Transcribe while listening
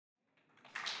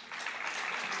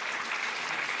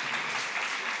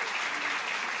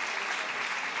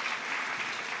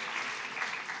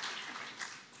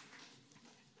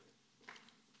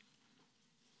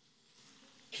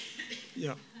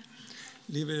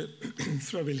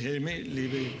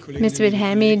Ms.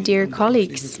 Wilhelmi, dear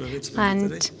colleagues,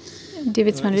 and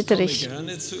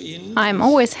𝗔𝗯𝗿𝗃𝗏𝗃, I'm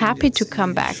always happy to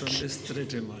come back.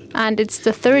 And it's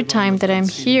the third time that I'm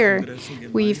here.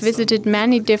 We've visited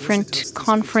many different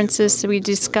conferences. We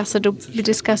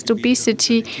discussed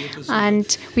obesity,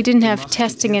 and we didn't have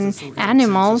testing in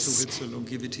animals.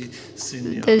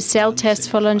 The cell tests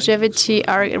for longevity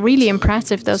are really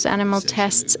impressive, those animal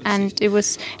tests, and it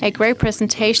was a great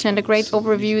presentation and a great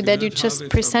overview that you just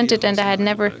presented, and I had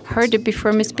never heard it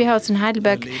before. Ms. Bierhaus in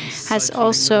Heidelberg has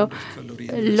also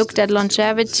looked at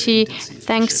longevity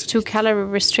thanks to calorie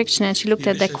restriction, and she looked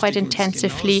at that quite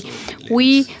intensively.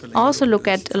 We also look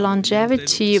at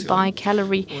longevity by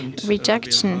calorie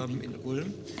reduction.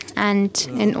 And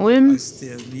in Ulm,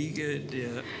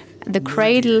 the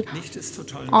cradle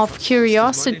of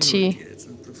curiosity,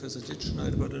 Professor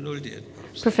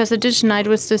𝗔𝗯𝗿𝗃𝗏𝗃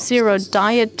was the zero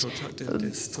diet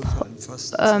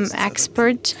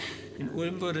expert.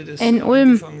 In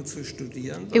Ulm,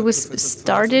 it was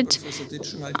started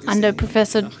under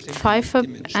Professor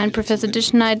𝗏𝗏𝗃𝗏 and Professor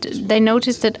𝗔𝗯𝗿𝗃. They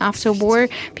noticed that after war,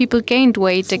 people gained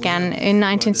weight again in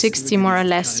 1960, more or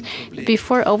less.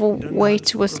 Before,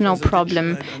 overweight was no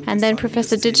problem. And then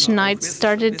Professor 𝗔𝗯𝗿𝗃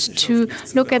started to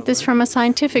look at this from a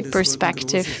scientific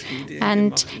perspective.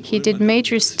 And he did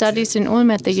major studies in Ulm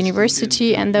at the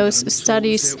university, and those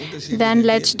studies then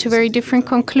led to very different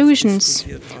conclusions,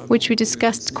 which we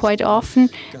discussed quite often,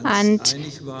 and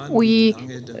we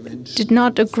did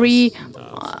not agree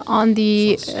on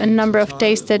the number of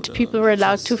days that people were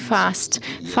allowed to fast,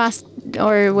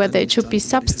 or whether it should be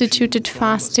substituted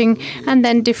fasting, and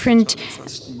then different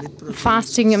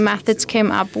fasting methods came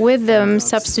up with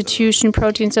substitution,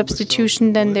 protein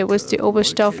substitution. Then there was the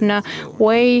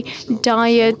𝗹𝗲𝗰𝗵𝘀𝗶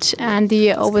diet and the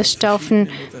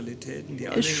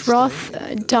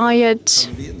𝗹𝗲𝗰𝗵𝘀𝗵𝗃𝗃 diet.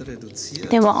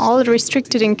 They were all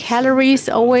restricted in calories,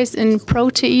 always in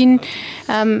protein,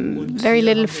 very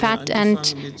little fat, and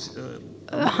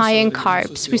high in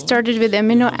carbs. We started with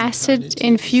amino acid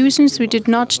infusions. We did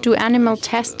not do animal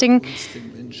testing.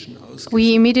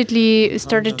 We immediately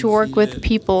started to work with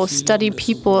people, study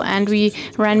people, and we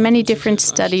ran many different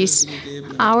studies.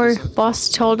 Our boss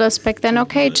told us back then,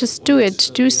 okay, just do it,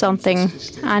 do something.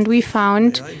 And we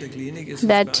found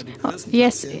that,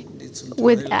 yes,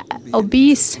 with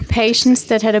obese patients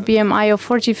that had a BMI of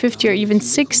 40, 50, or even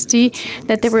 60,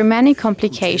 that there were many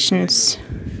complications.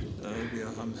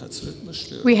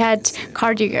 We had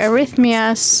cardiac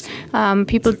arrhythmias,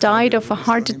 people died of a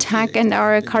heart attack, and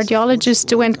our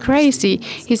cardiologist went crazy.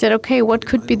 He said, okay, what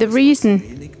could be the reason?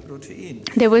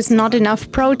 There was not enough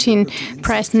protein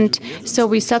present, so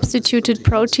we substituted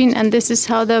protein, and this is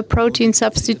how the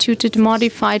protein-substituted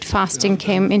modified fasting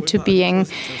came into being.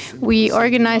 We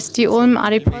organized the Ulm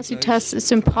𝗪𝗲𝗄𝗃𝗃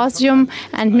symposium,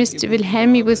 and Ms.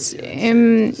 Wilhelmi was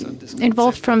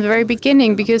involved from the very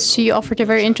beginning because she offered a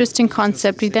very interesting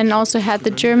concept. We then also had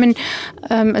the German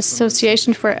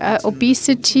Association for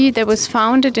Obesity that was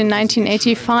founded in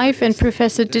 1985, and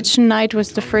Professor 𝗔𝗯𝗿𝗃𝗏𝗃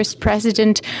was the first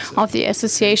president of the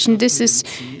association.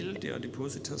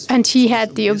 And he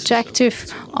had the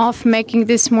objective of making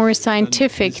this more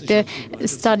scientific, the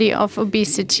study of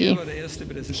obesity.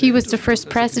 He was the first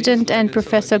president, and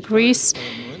Professor Gries,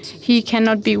 he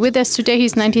cannot be with us today.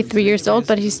 He's 93 years old,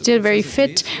 but he's still very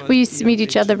fit. We meet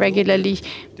each other regularly.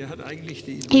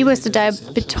 He was the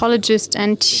diabetologist,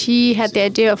 and he had the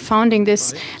idea of founding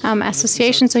this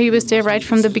association, so he was there right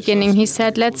from the beginning. He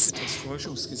said, let's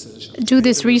do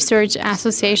this research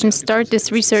association, start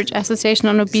this research association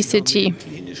on obesity.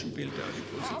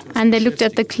 And they looked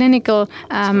at the clinical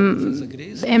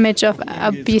image of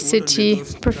obesity.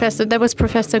 That was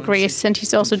Professor Gries, and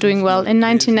he's also doing well. In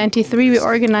 1993, we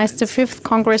organized the 5th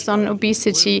Congress on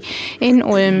Obesity in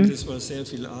Ulm.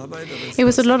 It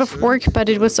was a lot of work, but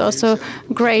it was also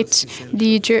great.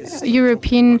 The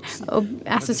European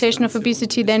Association of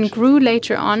Obesity then grew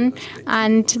later on,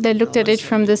 and they looked at it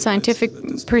from the scientific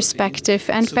perspective.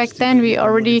 And back then, we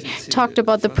already talked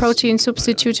about the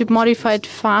protein-substituted modified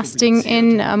fasting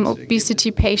in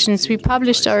obesity patients. We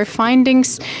published our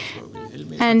findings,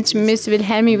 and Ms.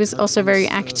 Wilhelmi was also very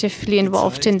actively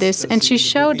involved in this. And she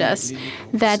showed us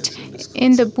that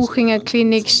in the Buchinger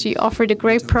clinic, she offered a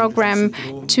great program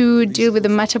to deal with the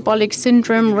metabolic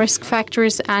syndrome, risk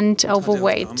factors, and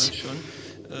overweight.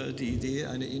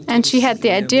 and she had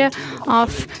the idea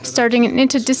of starting an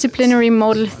interdisciplinary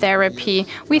modal therapy.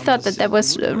 We thought that that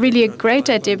was really a great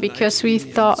idea because we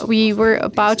thought we were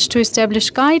about to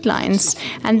establish guidelines,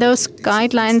 and those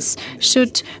guidelines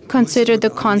should consider the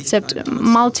concept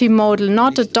multimodal.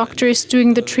 Not a doctor is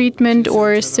doing the treatment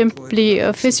or simply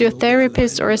a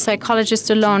physiotherapist or a psychologist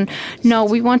alone. No,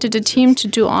 we wanted a team to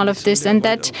do all of this, and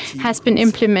that has been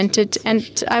implemented.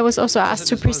 And I was also asked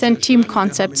to present team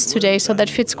concepts today, so that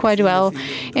fits quite well.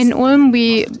 In Ulm,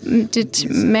 we did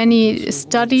many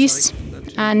studies,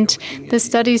 and the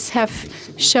studies have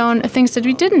shown things that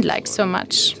we didn't like so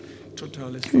much.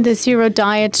 The zero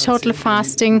diet, total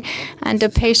fasting, and the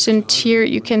patient here,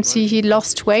 you can see he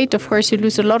lost weight. Of course, you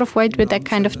lose a lot of weight with that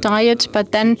kind of diet,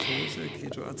 but then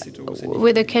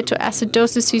with the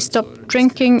ketoacidosis, he stopped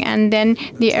drinking, and then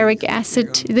the uric acid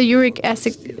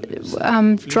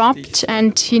dropped,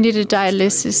 and he needed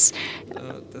dialysis.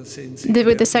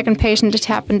 With the second patient, it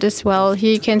happened as well.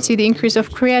 Here you can see the increase of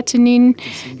creatinine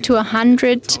to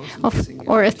 100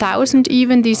 or 1,000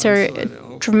 even. These are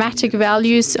dramatic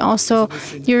values. Also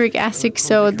uric acid,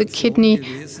 so the kidney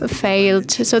failed.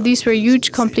 So these were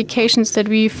huge complications that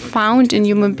we found in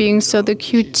human beings. So the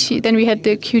QT, then we had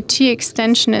the QT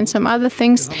extension and some other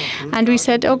things, and we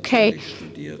said, okay,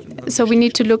 so we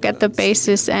need to look at the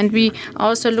basis, and we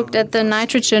also looked at the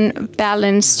nitrogen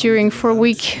balance during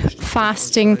 4-week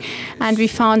fasting, and we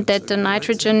found that the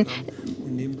nitrogen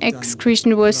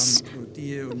excretion was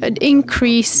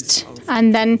increased,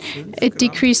 and then it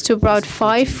decreased to about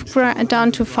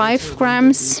down to 5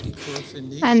 grams,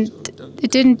 and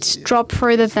it didn't drop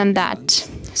further than that.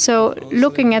 So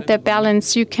looking at the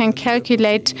balance, you can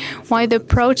calculate why the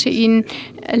protein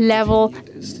level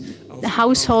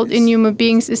household in human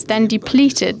beings is then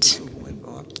depleted.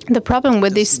 The problem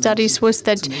with these studies was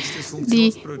that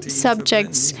the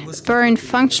subjects burn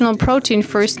functional protein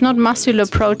first, not muscular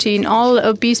protein. All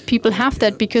obese people have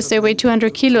that because they weigh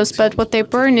 200 kilos, but what they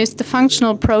burn is the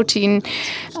functional protein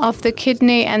of the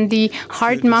kidney and the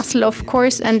heart muscle, of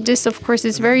course, and this, of course,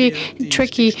 is very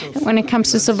tricky when it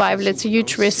comes to survival. It's a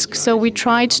huge risk. So we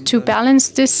tried to balance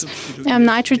this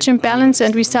nitrogen balance,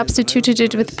 and we substituted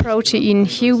it with protein.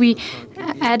 Here we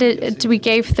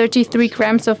gave 33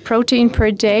 grams of protein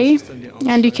per day,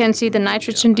 and you can see the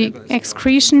nitrogen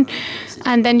excretion,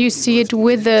 and then you see it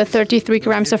with the 33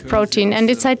 grams of protein, and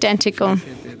it's identical.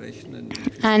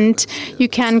 And you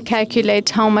can calculate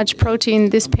how much protein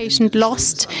this patient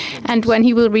lost and when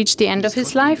he will reach the end of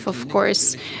his life, of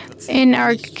course. In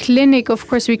our clinic, of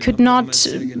course, we could not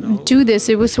do this.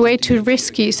 It was way too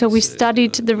risky, so we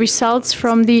studied the results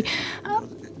from the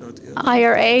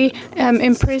IRA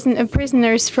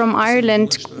prisoners from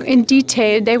Ireland in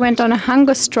detail. They went on a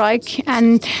hunger strike,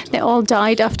 and they all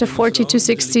died after 40 to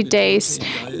 60 days.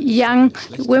 Young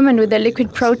women with a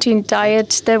liquid protein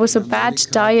diet, there was a bad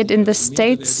diet in the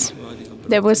States.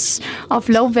 That was of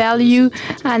low value,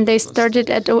 and they started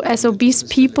as obese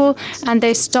people, and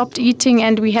they stopped eating,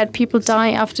 and we had people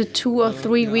die after 2 or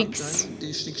 3 weeks.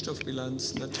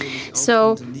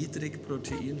 So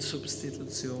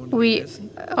we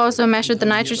also measured the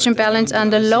nitrogen balance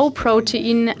and the low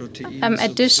protein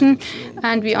addition,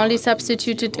 and we only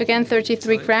substituted again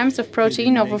 33 grams of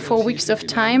protein over 4 weeks of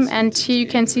time, and here you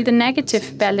can see the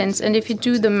negative balance. And if you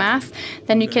do the math,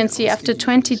 then you can see after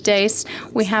 20 days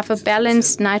we have a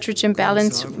balanced nitrogen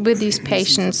balance with these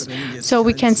patients. So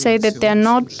we can say that they're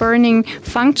not burning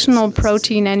functional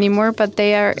protein anymore, but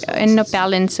they are in a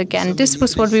balance again. This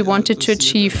was what we wanted to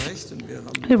achieve.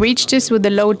 We reached this with a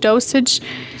low dosage,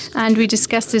 and we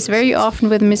discussed this very often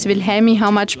with Ms. Wilhelmi,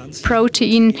 how much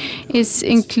protein is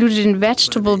included in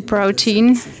vegetable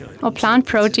protein or plant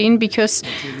protein, because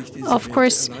of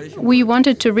course we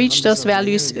wanted to reach those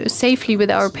values safely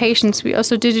with our patients. We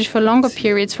also did it for longer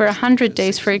periods, for 100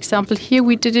 days, for example. Here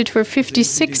we did it for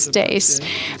 56 days,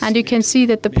 and you can see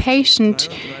that the patient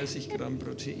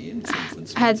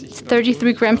had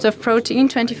 33 grams of protein,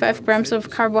 25 grams of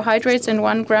carbohydrates, and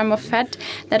 1 gram of fat.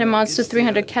 That amounts to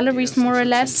 300 calories, more or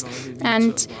less.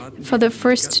 And for the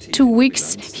first 2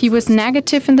 weeks, he was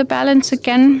negative in the balance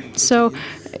again. So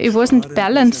it wasn't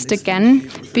balanced again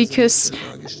because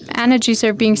energies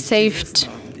are being saved.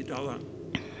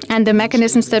 And the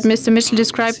mechanisms that Mr. Mitchell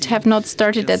described have not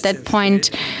started at that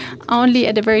point. Only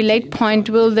at a very late point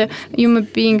will the human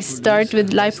beings start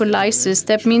with lipolysis.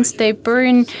 That means they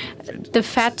burn the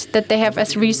fat that they have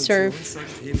as reserve,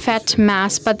 fat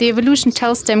mass. But the evolution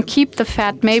tells them, keep the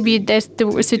fat. Maybe the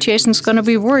situation is going to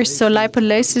be worse. So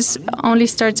lipolysis only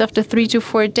starts after 3 to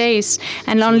 4 days.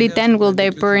 And only then will they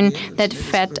burn that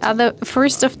fat.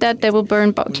 First of that, they will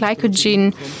burn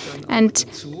glycogen. And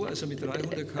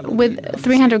with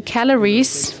 300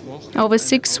 calories, Over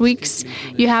 6 weeks,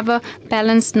 you have a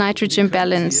balanced nitrogen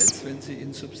balance.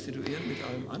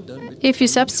 If you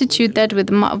substitute that with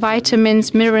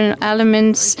vitamins, mineral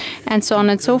elements, and so on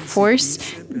and so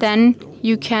forth, then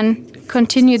you can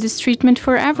continue this treatment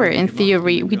forever, in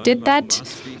theory. We did that.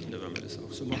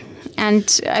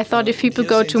 And I thought if people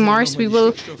go to Mars, we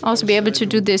will also be able to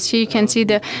do this. Here you can see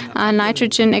the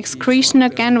nitrogen excretion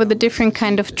again with a different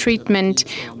kind of treatment.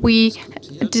 We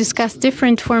discussed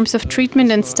different forms of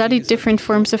treatment and studied different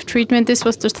forms of treatment. This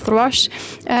was the 𝗏𝗏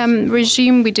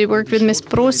regime. We did work with Mr.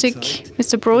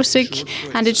 𝗏𝗏,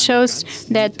 and it shows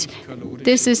that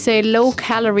this is a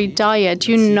low-calorie diet.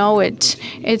 You know it.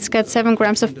 It's got 7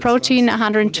 grams of protein,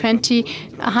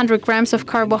 100 grams of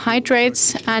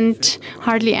carbohydrates, and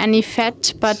hardly any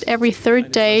fat. But every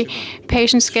third day,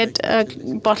 patients get a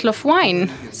bottle of wine.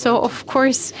 So, of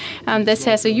course, this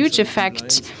has a huge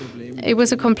effect. It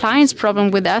was a compliance problem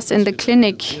with us in the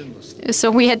clinic, so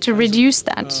we had to reduce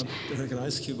that.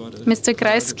 Mr.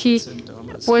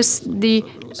 𝗏𝗏 was the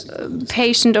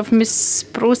patient of Ms.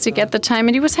 𝗏𝗏 at the time,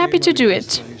 and he was happy to do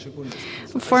it.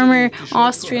 Former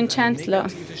Austrian Chancellor.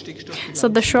 So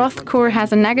the 𝗏𝗏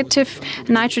has a negative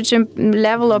nitrogen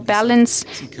level or balance,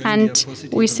 and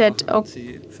we said, oh,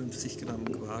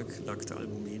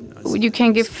 you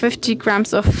can give 50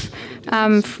 grams of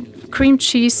cream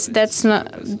cheese.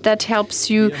 That helps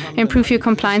you improve your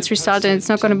compliance result, and it's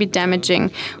not going to be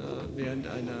damaging.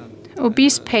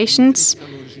 Obese patients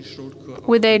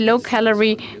with a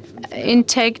low-calorie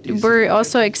intake were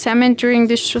also examined during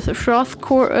the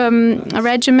𝗏𝗏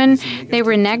regimen. They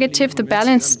were negative. The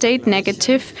balance stayed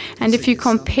negative. And if you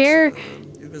compare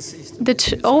the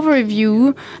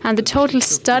overview and the total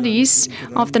studies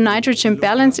of the nitrogen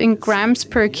balance in grams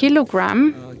per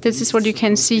kilogram, this is what you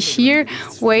can see here,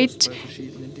 weight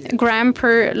gram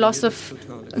per loss of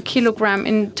kilogram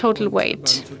in total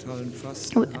weight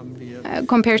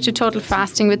compared to total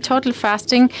fasting. With total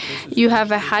fasting, you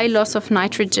have a high loss of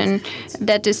nitrogen.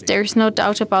 There's no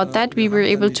doubt about that. We were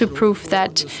able to prove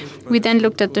that. We then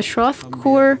looked at the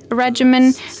𝗏𝗏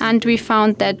regimen, and we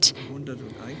found that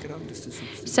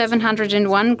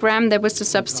 701 gram, that was the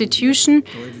substitution,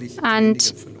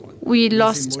 and we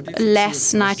lost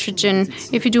less nitrogen.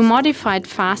 If you do modified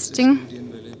fasting,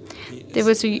 there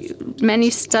was many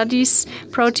studies,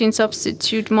 protein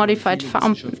substitute modified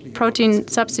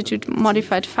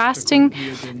fasting.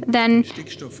 Then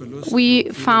we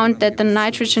found that the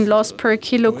nitrogen loss per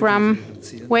kilogram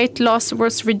weight loss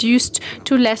was reduced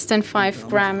to less than 5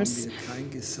 grams.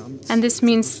 And this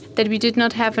means that we did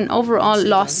not have an overall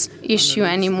loss issue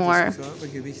anymore.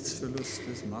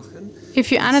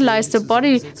 If you analyze the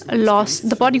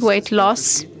body weight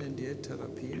loss,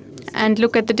 and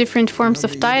look at the different forms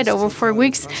of diet over 4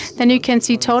 weeks, then you can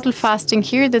see total fasting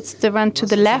here. That's the one to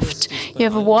the left. You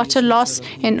have a water loss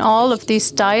in all of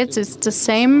these diets. It's the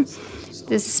same.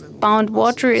 This is bound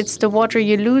water. It's the water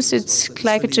you lose. It's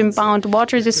glycogen-bound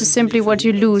water. This is simply what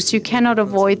you lose. You cannot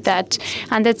avoid that.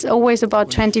 And that's always about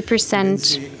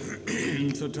 20%.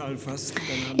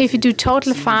 If you do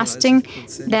total fasting,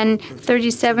 then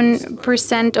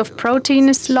 37% of protein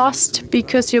is lost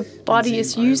because your body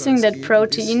is using that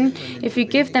protein. If you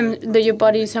give your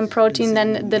body some protein,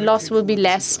 then the loss will be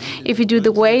less. If you do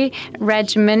the whey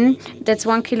regimen, that's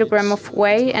 1 kilogram of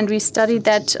whey, and we studied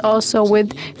that also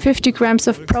with 50 grams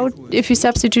of protein. If you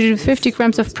substitute 50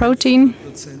 grams of protein,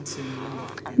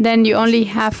 then you only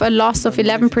have a loss of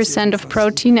 11% of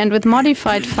protein, and with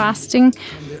modified fasting,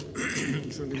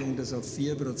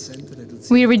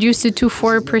 we reduced it to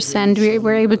 4%. We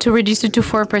were able to reduce it to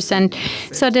 4%.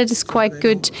 So that is quite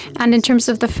good. And in terms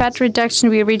of the fat reduction,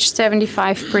 we reached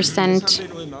 75%.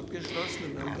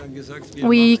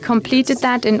 We completed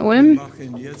that in Ulm,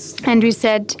 and we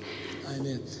said,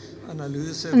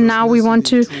 now we want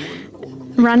to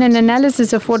run an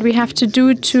analysis of what we have to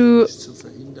do to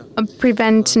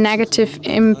prevent negative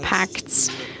impacts.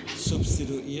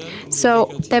 So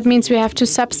that means we have to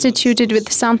substitute it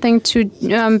with something to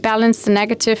balance the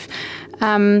negative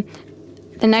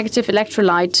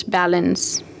electrolyte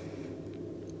balance.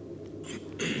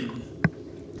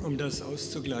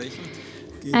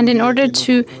 And in order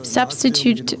to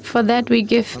substitute for that, we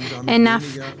give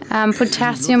enough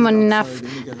potassium and enough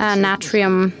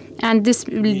natrium. And this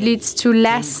leads to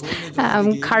less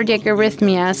cardiac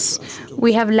arrhythmias.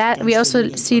 We also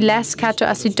see less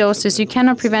ketoacidosis. You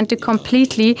cannot prevent it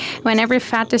completely. Whenever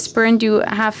fat is burned, you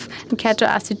have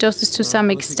ketoacidosis to some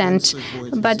extent.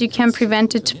 But you can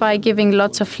prevent it by giving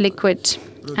lots of liquid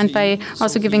and by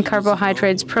also giving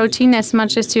carbohydrates, protein as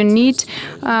much as you need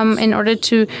in order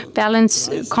to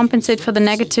compensate for the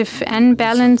negative N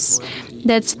balance.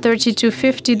 That's 30 to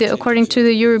 50. According to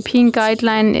the European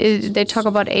guideline, they talk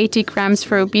about 80 grams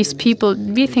for obese people.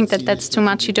 We think that that's too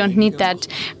much. You don't need that.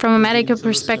 From a medical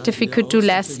perspective, we could do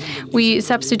less. We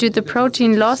substitute the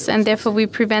protein loss, and therefore we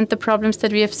prevent the problems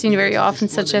that we have seen very often,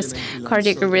 such as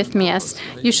cardiac arrhythmias.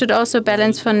 You should also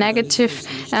balance for negative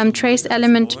trace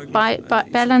element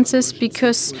balances,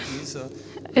 because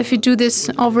if you do this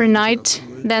overnight,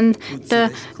 then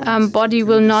the body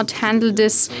will not handle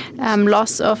this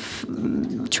loss of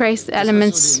trace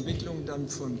elements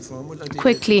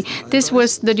quickly. This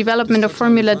was the development of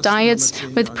formula diets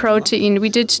with protein. We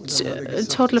did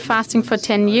total fasting for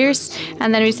 10 years,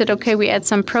 and then we said, okay, we add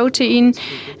some protein.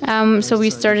 So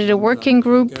we started a working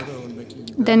group.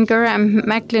 Then Gura and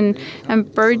Macklin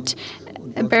and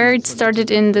Baird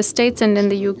started in the States and in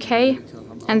the UK.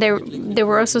 And there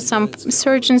were also some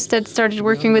surgeons that started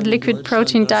working with liquid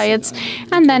protein diets.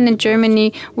 And then in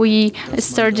Germany, we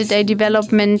started a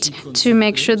development to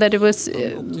make sure that it was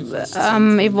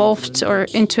evolved or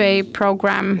into a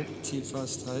program.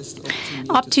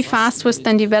 𝗷𝗲𝗏 was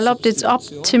then developed. It's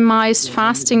optimized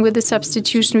fasting with the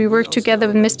substitution. We worked together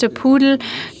with Mr. Pudel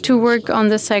to work on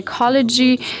the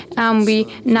psychology. We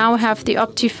now have the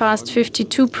𝗷𝗲𝗏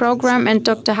 52 program, and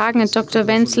Dr. Hagen and Dr.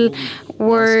 Wenzel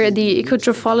were the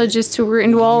ecotrophologists who were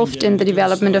involved in the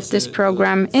development of this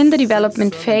program. In the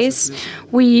development phase,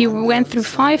 we went through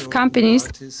 5 companies,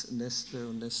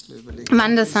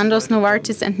 Manda, Sandoz,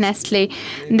 Novartis, and Nestle.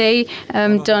 They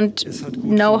don't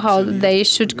know how they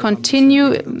should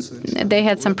continue. They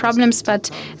had some problems, but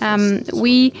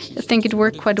we think it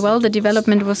worked quite well. The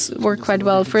development worked quite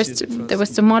well. First, there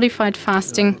was the modified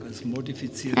fasting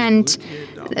and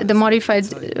the modified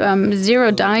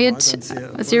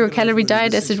zero-calorie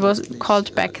diet, as it was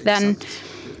called back then,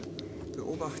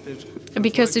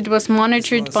 because it was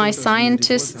monitored by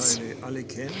scientists.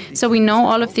 So we know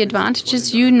all of the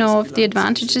advantages. You know of the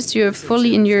advantages. You're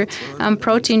fully in your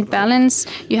protein balance.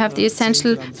 You have the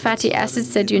essential fatty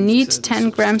acids that you need, 10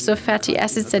 grams of fatty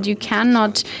acids that you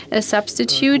cannot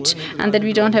substitute and that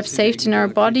we don't have saved in our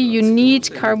body. You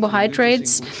need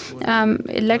carbohydrates.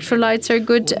 Electrolytes are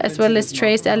good, as well as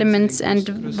trace elements and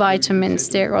vitamins.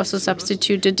 They're also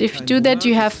substituted. If you do that,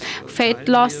 you have fat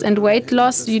loss and weight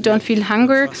loss. You don't feel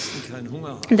hunger.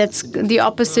 That's the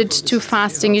opposite to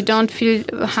fasting. You don't feel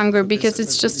hunger because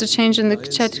it's just a change in the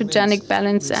ketogenic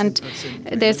balance, and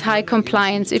there's high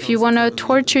compliance. If you want to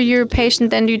torture your patient,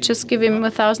 then you just give him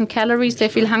 1,000 calories. They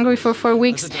feel hungry for 4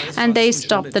 weeks and they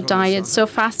stop the diet. So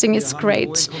fasting is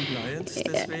great.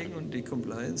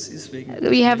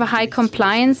 We have a high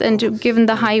compliance, and given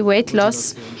the high weight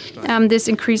loss, this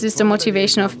increases the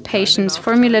motivation of patients.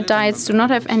 Formula diets do not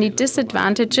have any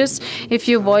disadvantages. If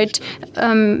you avoid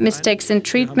mistakes in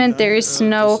treatment, there is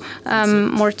no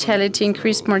mortality,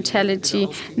 increased mortality.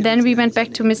 Then we went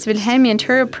back to Ms. Wilhelmi and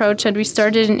her approach, and we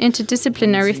started an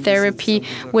interdisciplinary therapy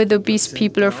with obese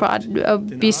people or for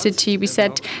obesity. We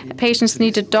said patients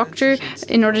need a doctor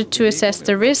in order to assess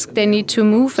the risk. They need to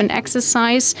move and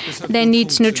exercise. They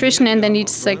need nutrition, and they need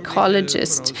a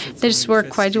psychologist. This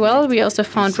worked quite well. We also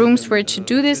found rooms where to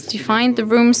do this, defined the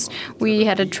rooms. We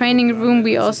had a training room.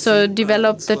 We also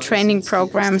developed the training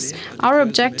programs. Our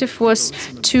objective was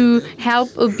to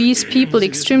help obese people,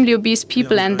 extremely obese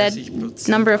people, and that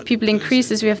number of people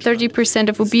increases. We have 30%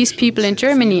 of obese people in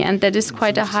Germany, and that is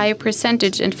quite a high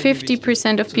percentage, and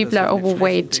 50% of people are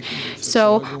overweight.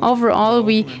 So overall,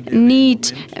 we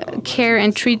need care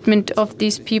and treatment of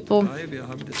these people.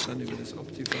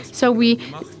 So we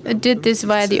did this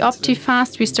via the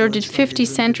𝗷𝗲𝗏. We started 50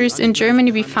 centers in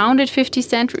Germany. We founded 50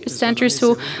 centers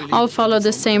who all follow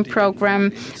the same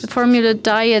program. The formula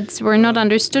diets were not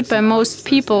understood by most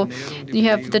people. You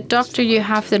have the doctor, you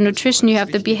have the nutrition, you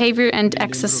have the behavior and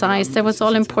exercise. That was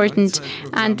all important.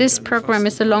 And this program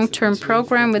is a long-term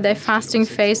program with a fasting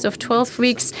phase of 12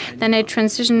 weeks, then a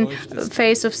transition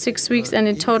phase of 6 weeks, and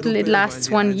in total it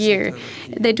lasts 1 year.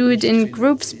 They do it in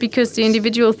groups because the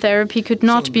individual therapy could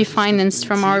not be financed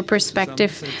from our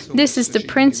perspective. This is the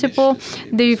principle.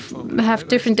 They have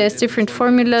there's different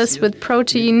formulas with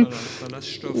protein,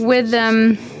 with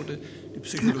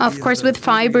of course with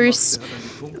fibers.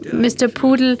 Mr.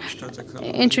 Pudel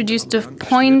introduced the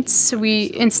points.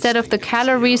 Instead of the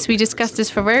calories, we discussed this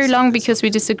for very long because we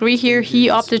disagree here. He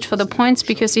opted for the points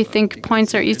because he thinks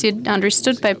points are easily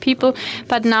understood by people.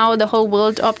 But now the whole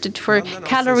world opted for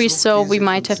calories, so we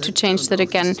might have to change that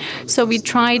again. So we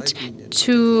tried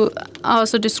to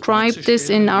also describe this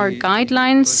in our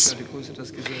guidelines.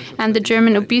 And the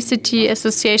German Obesity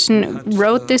Association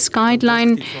wrote this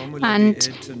guideline, and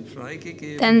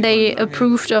then they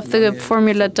approved of the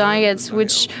formula diets,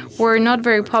 which were not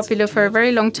very popular for a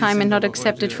very long time and not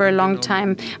accepted for a long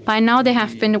time. By now they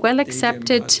have been well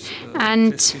accepted,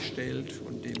 and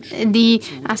the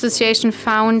association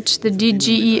found, the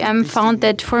DGEM found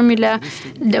that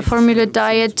the formula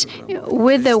diet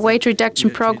with a weight reduction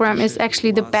program is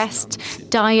actually the best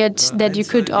diet that you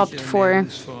could opt for.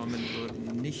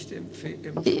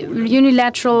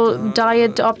 Unilateral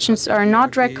diet options are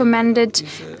not recommended,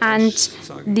 and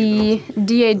the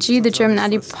DAG, the German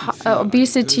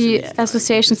Obesity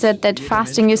Association, said that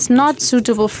fasting is not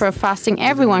suitable for fasting.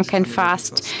 Everyone can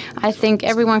fast. I think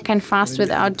everyone can fast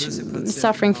without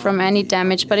suffering from any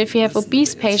damage. But if you have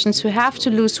obese patients who have to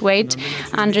lose weight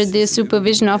under the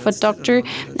supervision of a doctor,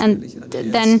 and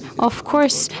then of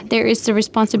course there is the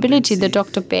responsibility the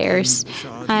doctor bears.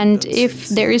 And if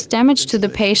there is damage to the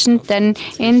patient, then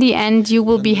in the end you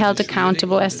will be held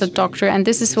accountable as the doctor, and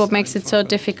this is what makes it so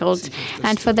difficult.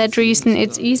 And for that reason,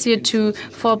 it's easier to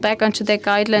fall back onto their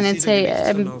guideline and say,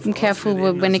 I'm careful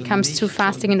when it comes to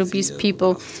fasting in obese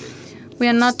people. We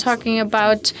are not talking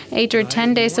about 8 or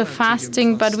 10 days of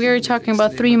fasting, but we are talking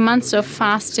about 3 months of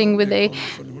fasting with a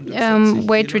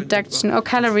weight reduction or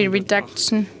calorie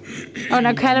reduction.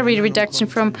 Calorie reduction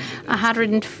from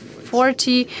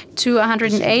 140 to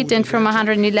 108 and from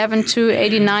 111 to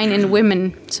 89 in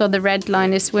women. So the red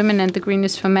line is women and the green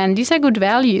is for men. These are good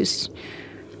values.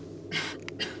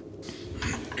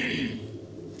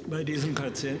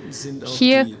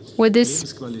 Here, with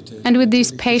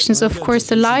these patients, of course,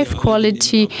 the life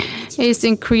quality is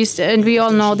increased, and we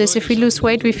all know this. If we lose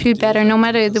weight, we feel better, no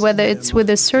matter whether it's with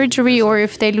a surgery or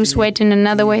if they lose weight in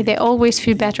another way. They always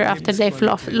feel better after they've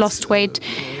lost weight,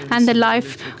 and the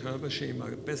life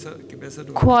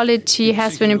quality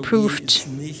has been improved.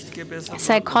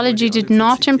 Psychology did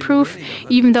not improve,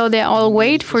 even though they all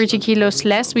weighed 40 kilos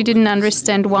less. We didn't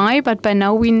understand why, but by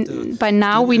now we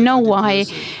know why.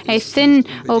 A thin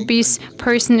obese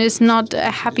person is not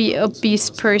a happy obese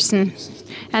person.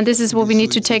 And this is what we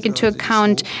need to take into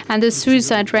account. And the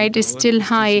suicide rate is still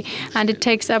high, and it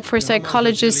takes up for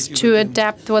psychologists to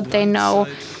adapt what they know.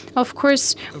 Of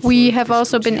course, we have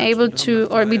also been able to,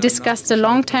 or we discussed the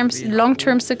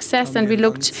long-term success, and we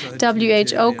looked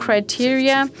WHO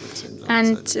criteria,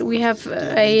 and we have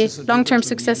a long-term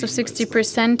success of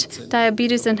 60%.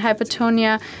 Diabetes and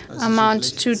hypertonia amount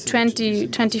to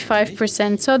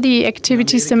 25%. So the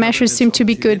activities, the measures seem to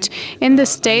be good. In the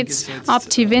States,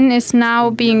 𝗷𝗲𝗏 is now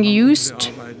being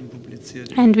used,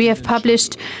 and we have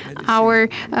published our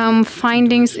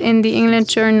findings in the England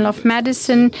Journal of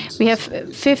Medicine. We have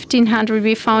 1,500.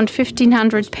 We found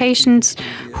 1,500 patients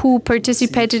who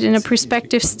participated in a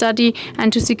prospective study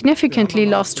and who significantly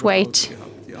lost weight.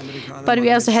 But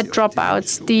we also had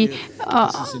dropouts. The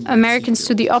Americans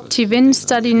do the 𝗷𝗲𝗏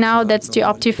study now. That's the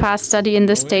𝗷𝗲𝗏 study in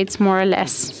the States, more or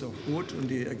less.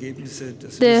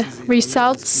 The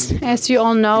results, as you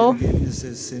all know,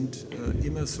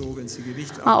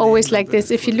 are always like this.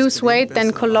 If you lose weight,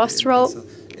 then cholesterol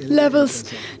levels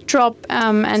drop,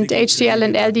 and HDL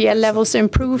and LDL levels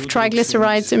improve,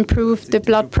 triglycerides improve, the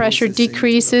blood pressure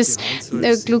decreases,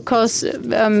 the glucose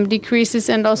decreases,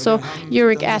 and also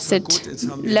uric acid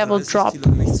level drop.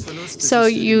 So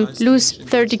you lose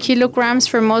 30 kilograms.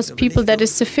 For most people that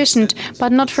is sufficient,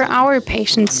 but not for our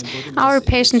patients. Our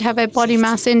patients have a body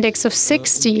mass index of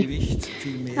 60.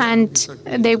 And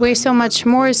they weigh so much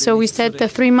more, so we said the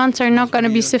 3 months are not going to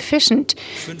be sufficient.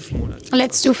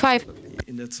 Let's do 5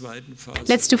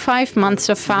 months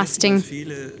of fasting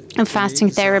and fasting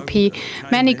therapy.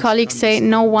 Many colleagues say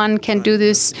no one can do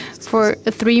this for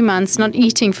 3 months, not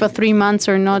eating for 3 months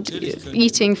or not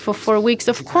eating for 4 weeks.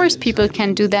 Of course people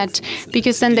can do that,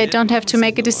 because then they don't have to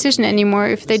make a decision anymore.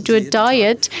 If they do a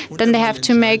diet, then they have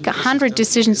to make 100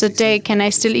 decisions a day. Can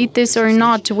I still eat this or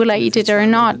not? Will I eat it or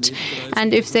not?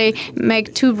 And if they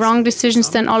make 2 wrong decisions,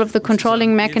 then all of the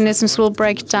controlling mechanisms will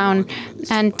break down,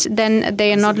 and then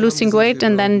they are not losing weight,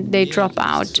 and then they drop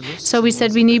out. So we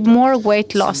said we need more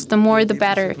weight loss. The more the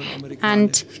better.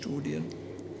 And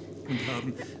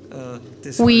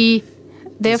we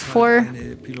therefore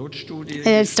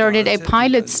started a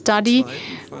pilot study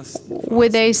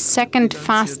with a second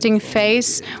fasting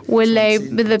phase with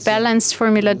a balanced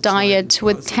formula diet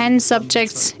with 10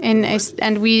 subjects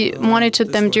and we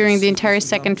monitored them during the entire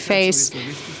second phase.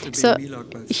 So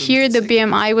here the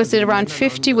BMI was at around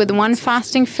 50 with one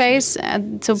fasting phase.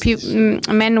 So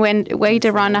men weighed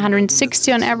around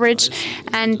 160 on average,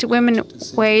 and women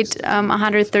weighed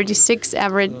 136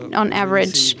 on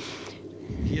average.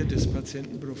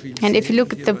 And if you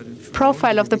look at the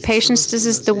profile of the patients, this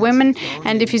is the women.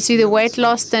 And if you see the weight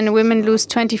loss, then women lose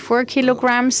 24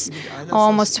 kilograms,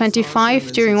 almost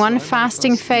 25 during one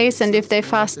fasting phase. And if they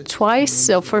fast twice,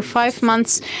 so for 5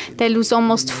 months, they lose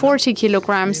almost 40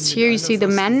 kilograms. Here you see the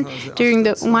men. During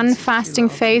the one fasting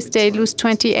phase, they lose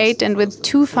 28. And with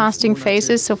 2 fasting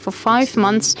phases, so for 5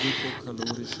 months,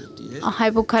 a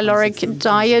hypocaloric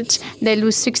diet, they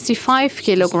lose 65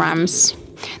 kilograms.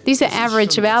 These are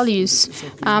average values,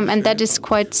 and that is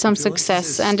quite some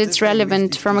success, and it's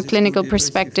relevant from a clinical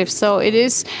perspective. So it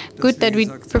is good that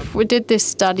we did this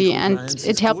study, and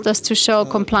it helped us to show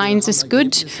compliance is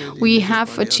good. We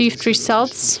have achieved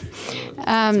results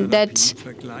that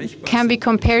can be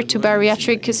compared to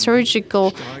bariatric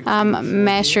surgical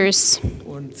measures.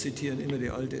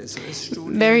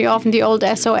 Very often the old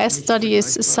SOS study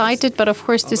is cited, but of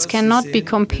course this cannot be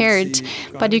compared.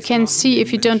 But you can see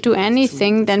if you don't do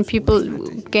anything, then people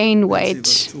gain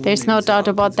weight. There's no doubt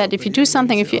about that. If you do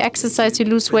something, if you exercise, you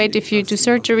lose weight. If you do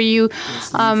surgery, you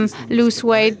lose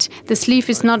weight. The sleeve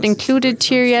is not included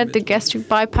here yet. The gastric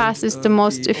bypass is the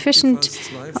most efficient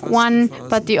one,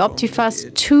 but the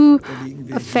𝗹𝗲𝗃 2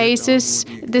 phases,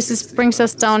 brings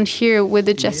us down here with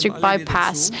the gastric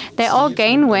bypass. They all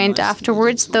gain weight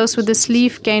afterwards. Those with the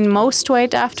sleeve gain most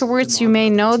weight afterwards. You may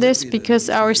know this because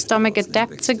our stomach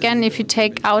adapts again. If you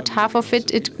take out half of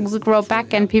it, it will grow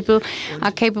back, and people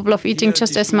are capable of eating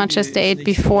just as much as they ate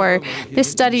before.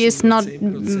 This study is not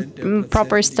a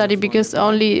proper study because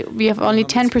we have only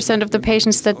 10% of the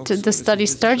patients that the study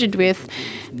started with.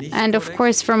 And of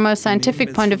course, from a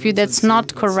scientific point of view, that's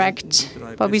not correct.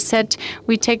 But we said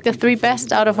we take the 3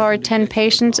 best out of our 10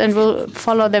 patients and we'll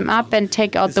follow them up and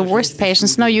take out the worst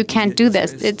patients. No, you can't do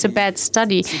this. It's a bad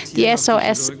study. The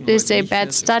SOS is a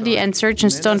bad study, and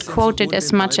surgeons don't quote it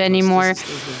as much anymore.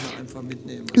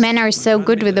 Men are so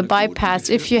good with the bypass.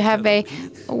 If you have a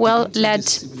well-led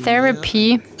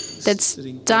therapy that's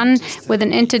done with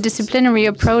an interdisciplinary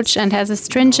approach and has a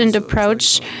stringent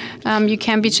approach, you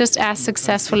can be just as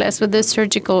successful as with the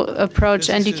surgical approach,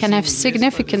 and you can have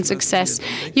significant success.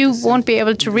 You won't be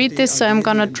able to read this, so I'm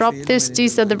going to drop this.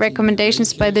 These are the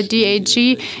recommendations by the DAG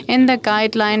in the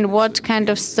guideline, what kind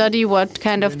of study, what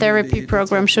kind of therapy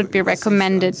program should be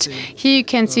recommended. Here you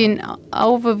can see an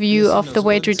overview of the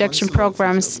weight reduction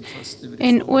programs.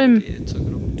 In Ulm,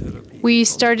 we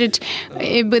started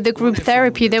with the group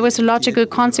therapy. There was a logical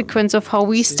consequence of how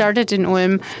we started in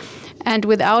Ulm. And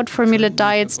without formula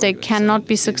diets, they cannot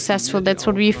be successful. That's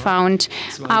what we found.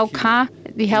 ÄGHE,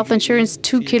 the health insurance,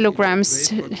 2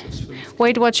 kilograms.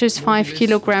 Weight Watchers, 5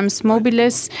 kilograms.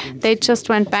 Mobilis, they just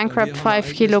went bankrupt,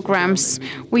 5 kilograms.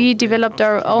 We developed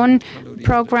our own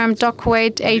program, Doc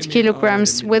Weight, 8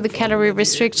 kilograms with a calorie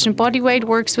restriction. Body Weight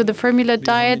works with the formula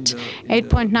diet,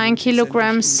 8.9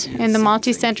 kilograms. In the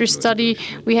multi-center study,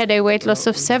 we had a weight loss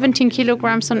of 17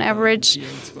 kilograms on average.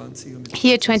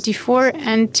 Here 24,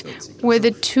 and with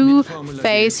a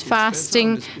 2-phase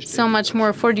fasting, so much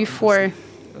more, 44.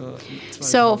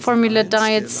 So formula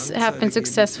diets have been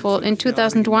successful. In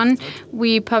 2001,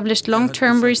 we published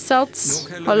long-term results,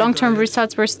 or long-term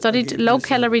results were studied.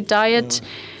 Low-calorie diet,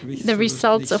 the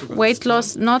results of weight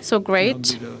loss, not so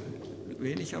great.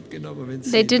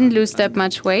 They didn't lose that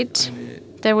much weight.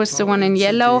 There was the one in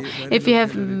yellow. If you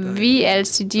have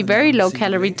VLCD, very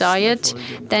low-calorie diet,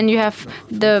 then you have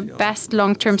the best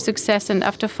long-term success. And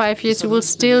after 5 years, you will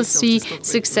still see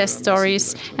success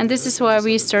stories. And this is why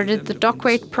we started the Doc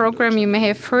Weight program. You may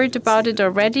have heard about it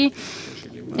already.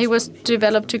 It was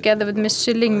developed together with Ms.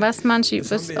 Schilling-Wassmann.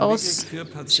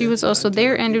 She was also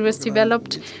there, and it was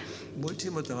developed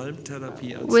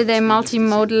with a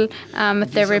multimodal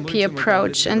therapy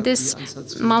approach. And this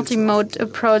multimode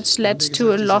approach led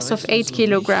to a loss of 8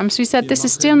 kilograms. We said this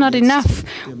is still not enough.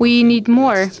 We need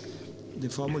more.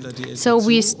 So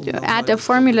we add a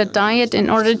formula diet in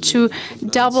order to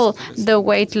double the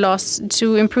weight loss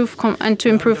to improve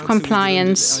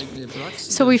compliance.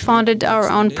 So we founded our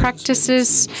own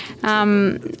practices.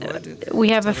 We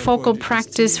have a focal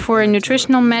practice for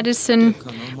nutritional medicine.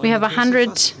 We have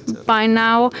 100 by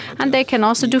now, and they can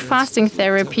also do fasting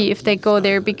therapy if they go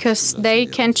there, because they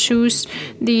can choose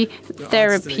the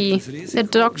therapy. The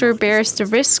doctor bears the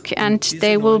risk, and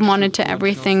they will monitor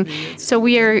everything. So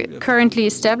we are currently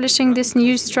establishing these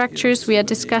new structures. We are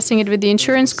discussing it with the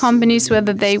insurance companies,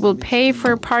 whether they will pay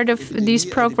for part of these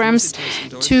programs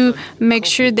to make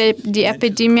sure that the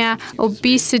epidemic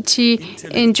obesity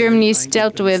in Germany is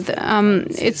dealt with.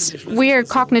 We are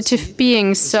cognitive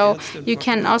beings, so you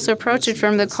can also approach it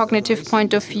from the cognitive cognitive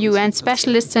point of view. And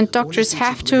specialists and doctors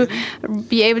have to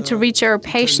be able to reach our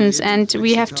patients, and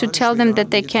we have to tell them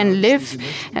that they can live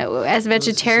as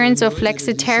vegetarians or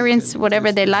flexitarians,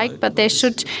 whatever they like, but they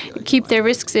should keep their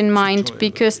risks in mind,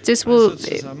 because this will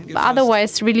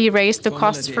otherwise really raise the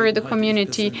costs for the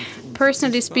community.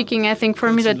 Personally speaking, I think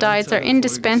formula diets are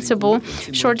indispensable.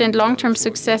 Short and long-term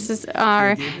successes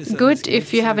are good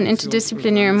if you have an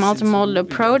interdisciplinary multimodal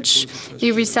approach.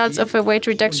 The results of a weight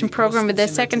reduction program with their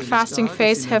second fasting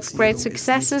phase have great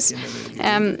successes.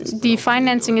 The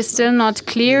financing is still not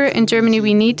clear. In Germany,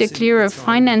 we need a clearer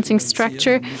financing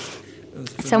structure.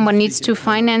 Someone needs to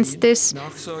finance this.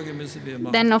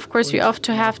 Then, of course, we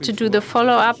also have to do the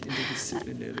follow-up.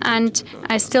 And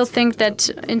I still think that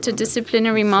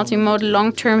interdisciplinary, multimodal,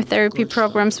 long-term therapy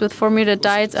programs with formula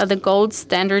diets are the gold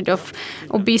standard of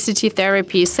obesity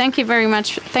therapies. Thank you very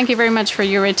much. Thank you very much for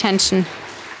your attention.